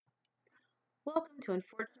to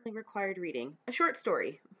Unfortunately Required Reading, a short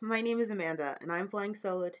story. My name is Amanda, and I'm flying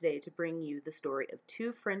solo today to bring you the story of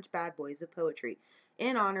two French bad boys of poetry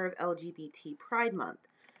in honor of LGBT Pride Month.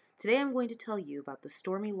 Today I'm going to tell you about the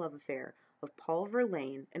stormy love affair of Paul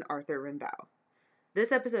Verlaine and Arthur Rimbaud.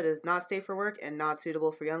 This episode is not safe for work and not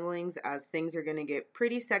suitable for younglings, as things are going to get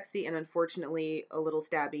pretty sexy and unfortunately a little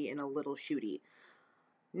stabby and a little shooty.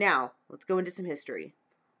 Now, let's go into some history.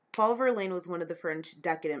 Paul Verlaine was one of the French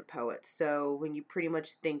decadent poets, so when you pretty much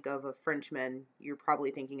think of a Frenchman, you're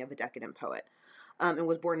probably thinking of a decadent poet, and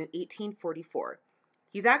was born in 1844.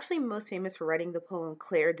 He's actually most famous for writing the poem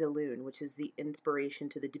Clair de Lune, which is the inspiration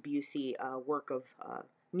to the Debussy work of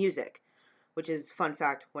music, which is, fun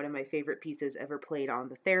fact, one of my favorite pieces ever played on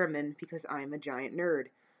the theremin because I'm a giant nerd.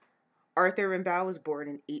 Arthur Rimbaud was born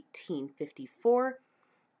in 1854,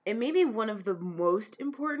 and maybe one of the most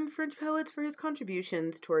important French poets for his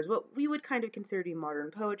contributions towards what we would kind of consider to be modern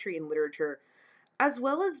poetry and literature, as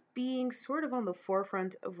well as being sort of on the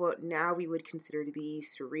forefront of what now we would consider to be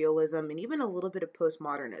surrealism and even a little bit of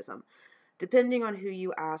postmodernism. Depending on who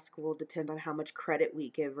you ask will depend on how much credit we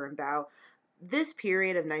give Rimbaud. This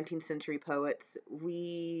period of 19th century poets,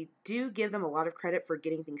 we do give them a lot of credit for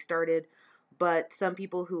getting things started, but some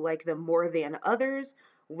people who like them more than others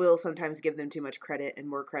will sometimes give them too much credit and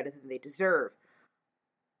more credit than they deserve.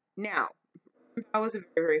 Now, Rimbaud was a very,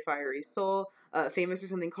 very fiery soul, famous for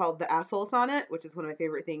something called the Asshole Sonnet, which is one of my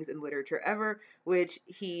favorite things in literature ever, which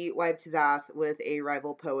he wiped his ass with a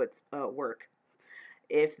rival poet's work.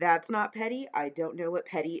 If that's not petty, I don't know what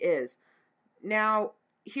petty is. Now,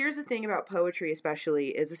 here's the thing about poetry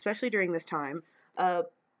especially during this time,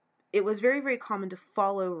 it was very, very common to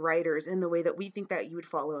follow writers in the way that we think that you would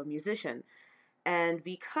follow a musician. And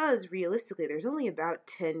because, realistically, there's only about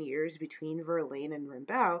 10 years between Verlaine and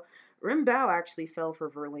Rimbaud, Rimbaud actually fell for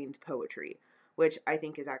Verlaine's poetry, which I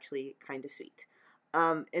think is actually kind of sweet.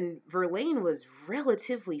 And Verlaine was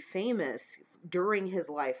relatively famous during his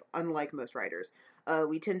life, unlike most writers.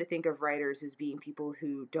 We tend to think of writers as being people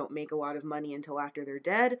who don't make a lot of money until after they're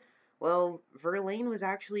dead. Well, Verlaine was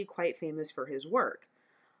actually quite famous for his work.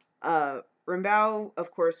 Rimbaud, of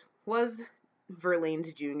course, was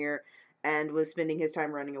Verlaine's junior, and was spending his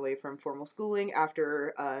time running away from formal schooling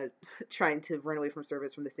after trying to run away from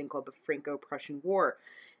service from this thing called the Franco-Prussian War.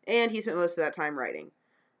 And he spent most of that time writing.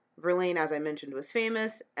 Verlaine, as I mentioned, was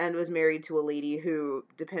famous and was married to a lady who,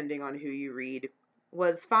 depending on who you read,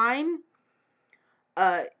 was fine.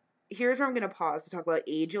 Here's where I'm going to pause to talk about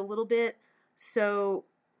age a little bit. So,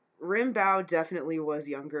 Rimbaud definitely was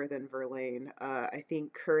younger than Verlaine. I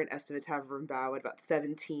think current estimates have Rimbaud at about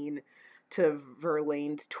 17 to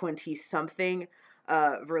Verlaine's 20-something.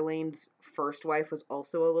 Verlaine's first wife was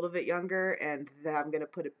also a little bit younger, and I'm going to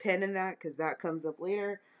put a pin in that because that comes up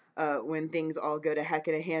later when things all go to heck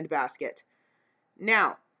in a handbasket.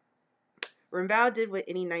 Now, Rimbaud did what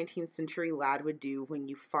any 19th century lad would do when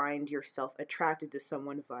you find yourself attracted to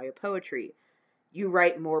someone via poetry. You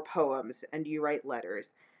write more poems and you write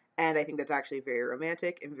letters. And I think that's actually very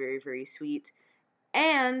romantic and very, very sweet.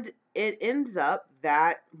 And it ends up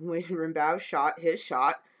that when Rimbaud shot his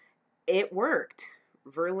shot, it worked.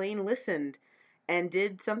 Verlaine listened and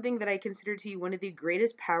did something that I consider to be one of the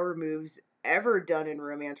greatest power moves ever done in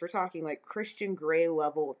romance. We're talking like Christian Grey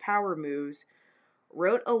level of power moves.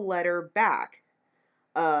 Wrote a letter back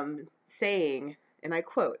saying, and I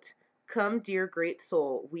quote, "Come, dear great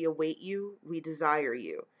soul, we await you, we desire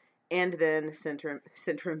you," and then sent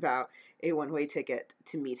Rimbaud a one-way ticket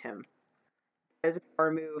to meet him. As a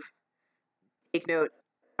power move, take note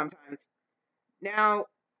sometimes. Now,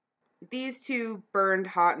 these two burned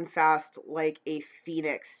hot and fast like a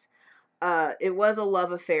phoenix. It was a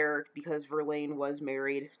love affair because Verlaine was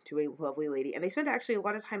married to a lovely lady, and they spent actually a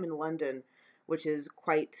lot of time in London, which is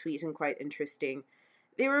quite sweet and quite interesting.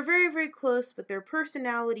 They were very, very close, but their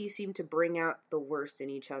personalities seemed to bring out the worst in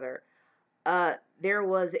each other. There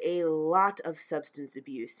was a lot of substance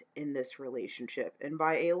abuse in this relationship, and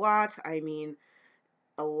by a lot, I mean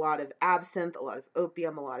a lot of absinthe, a lot of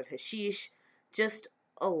opium, a lot of hashish, just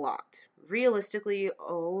a lot. Realistically,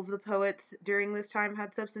 all of the poets during this time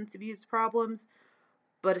had substance abuse problems,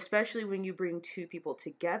 but especially when you bring two people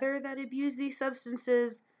together that abuse these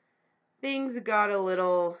substances, things got a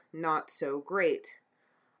little not so great.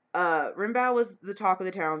 Rimbaud was the talk of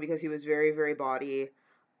the town because he was very, very bawdy,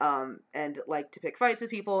 and liked to pick fights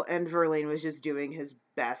with people, and Verlaine was just doing his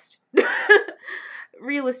best.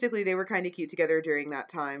 Realistically, they were kind of cute together during that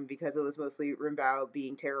time because it was mostly Rimbaud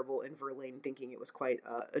being terrible and Verlaine thinking it was quite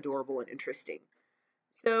adorable and interesting.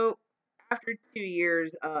 So, after 2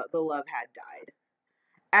 years, the love had died.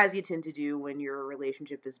 As you tend to do when your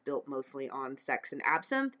relationship is built mostly on sex and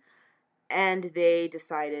absinthe. and they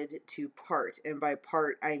decided to part. And by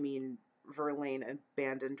part, I mean Verlaine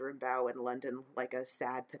abandoned Rimbaud in London like a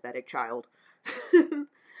sad, pathetic child.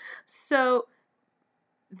 So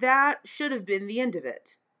that should have been the end of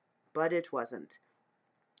it, but it wasn't.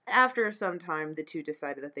 After some time, the two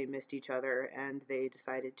decided that they missed each other, and they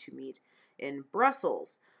decided to meet in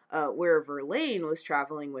Brussels, where Verlaine was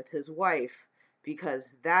traveling with his wife,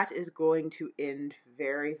 because that is going to end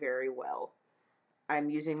very, very well. I'm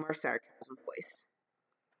using more sarcasm voice.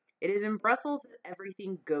 It is in Brussels that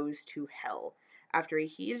everything goes to hell. After a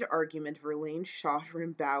heated argument, Verlaine shot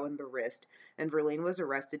Rimbaud in the wrist, and Verlaine was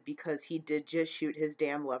arrested because he did just shoot his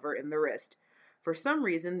damn lover in the wrist. For some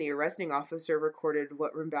reason, the arresting officer recorded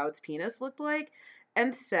what Rimbaud's penis looked like,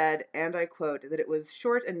 and said, and I quote, that it was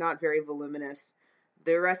short and not very voluminous.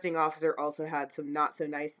 The arresting officer also had some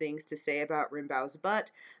not-so-nice things to say about Rimbaud's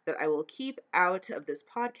butt that I will keep out of this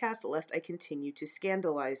podcast lest I continue to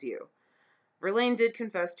scandalize you. Verlaine did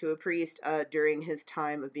confess to a priest during his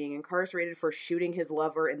time of being incarcerated for shooting his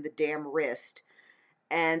lover in the damn wrist.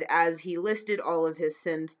 And as he listed all of his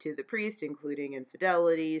sins to the priest, including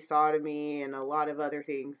infidelity, sodomy, and a lot of other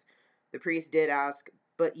things, the priest did ask,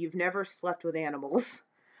 "But you've never slept with animals?"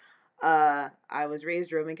 I was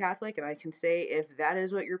raised Roman Catholic, and I can say if that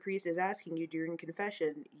is what your priest is asking you during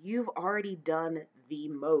confession, you've already done the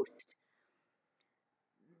most.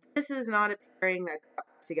 This is not a pairing that got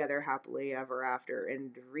together happily ever after,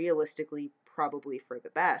 and realistically, probably for the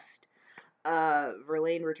best.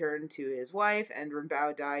 Verlaine returned to his wife, and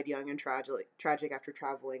Rimbaud died young and tragic after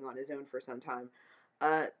traveling on his own for some time.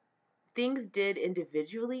 Things did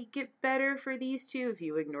individually get better for these two if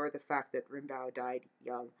you ignore the fact that Rimbaud died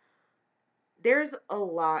young. There's a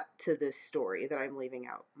lot to this story that I'm leaving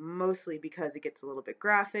out, mostly because it gets a little bit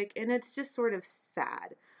graphic, and it's just sort of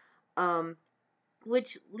sad.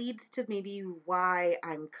 Which leads to maybe why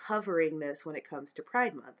I'm covering this when it comes to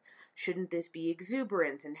Pride Month. Shouldn't this be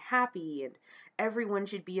exuberant and happy, and everyone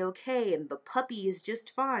should be okay, and the puppy is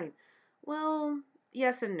just fine? Well,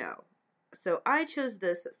 yes and no. So I chose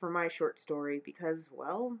this for my short story because,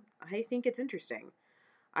 well, I think it's interesting.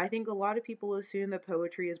 I think a lot of people assume that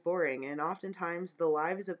poetry is boring, and oftentimes the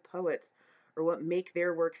lives of poets are what make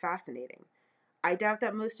their work fascinating. I doubt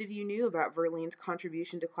that most of you knew about Verlaine's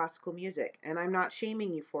contribution to classical music, and I'm not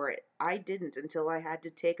shaming you for it. I didn't until I had to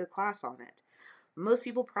take a class on it. Most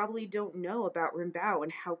people probably don't know about Rimbaud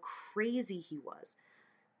and how crazy he was.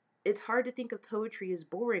 It's hard to think of poetry as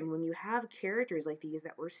boring when you have characters like these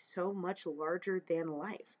that were so much larger than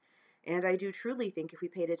life. And I do truly think if we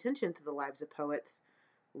paid attention to the lives of poets,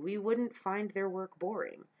 we wouldn't find their work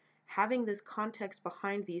boring. Having this context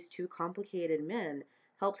behind these two complicated men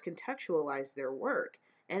helps contextualize their work,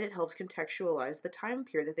 and it helps contextualize the time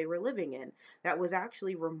period that they were living in that was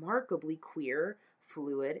actually remarkably queer,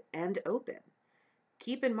 fluid, and open.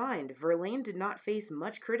 Keep in mind, Verlaine did not face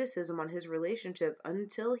much criticism on his relationship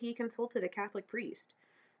until he consulted a Catholic priest.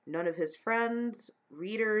 None of his friends,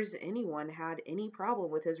 readers, anyone had any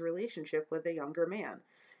problem with his relationship with a younger man.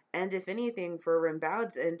 And if anything, for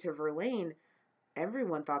Rimbaud's end to Verlaine,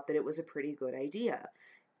 everyone thought that it was a pretty good idea.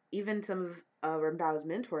 Even some of Rimbaud's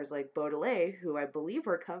mentors, like Baudelaire, who I believe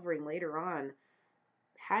we're covering later on,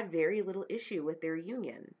 had very little issue with their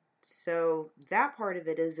union. So that part of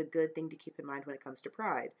it is a good thing to keep in mind when it comes to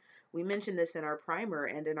pride. We mentioned this in our primer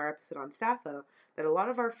and in our episode on Sappho, that a lot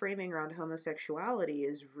of our framing around homosexuality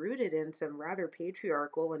is rooted in some rather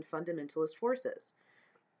patriarchal and fundamentalist forces.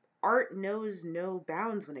 Art knows no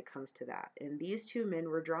bounds when it comes to that, and these two men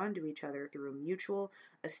were drawn to each other through a mutual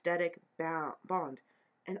aesthetic bond.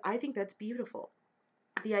 And I think that's beautiful.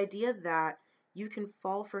 The idea that you can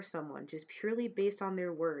fall for someone just purely based on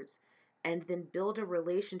their words and then build a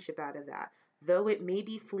relationship out of that, though it may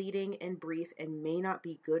be fleeting and brief and may not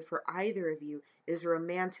be good for either of you, is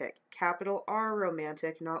romantic. Capital R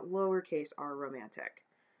romantic, not lowercase r romantic.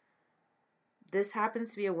 This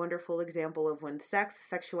happens to be a wonderful example of when sex,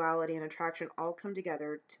 sexuality, and attraction all come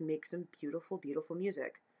together to make some beautiful, beautiful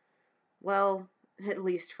music. Well, at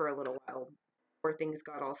least for a little while, before things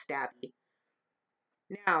got all stabby.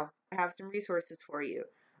 Now, I have some resources for you.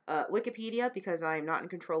 Wikipedia, because I am not in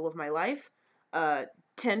control of my life.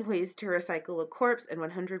 10 Ways to Recycle a Corpse and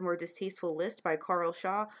 100 More Distasteful List by Carl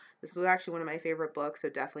Shaw. This was actually one of my favorite books, so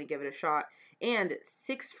definitely give it a shot. And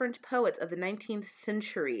 6 French Poets of the 19th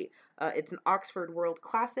Century. It's an Oxford World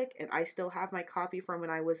Classic, and I still have my copy from when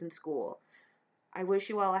I was in school. I wish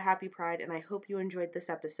you all a happy Pride, and I hope you enjoyed this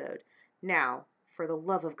episode. Now, for the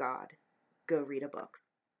love of God, go read a book.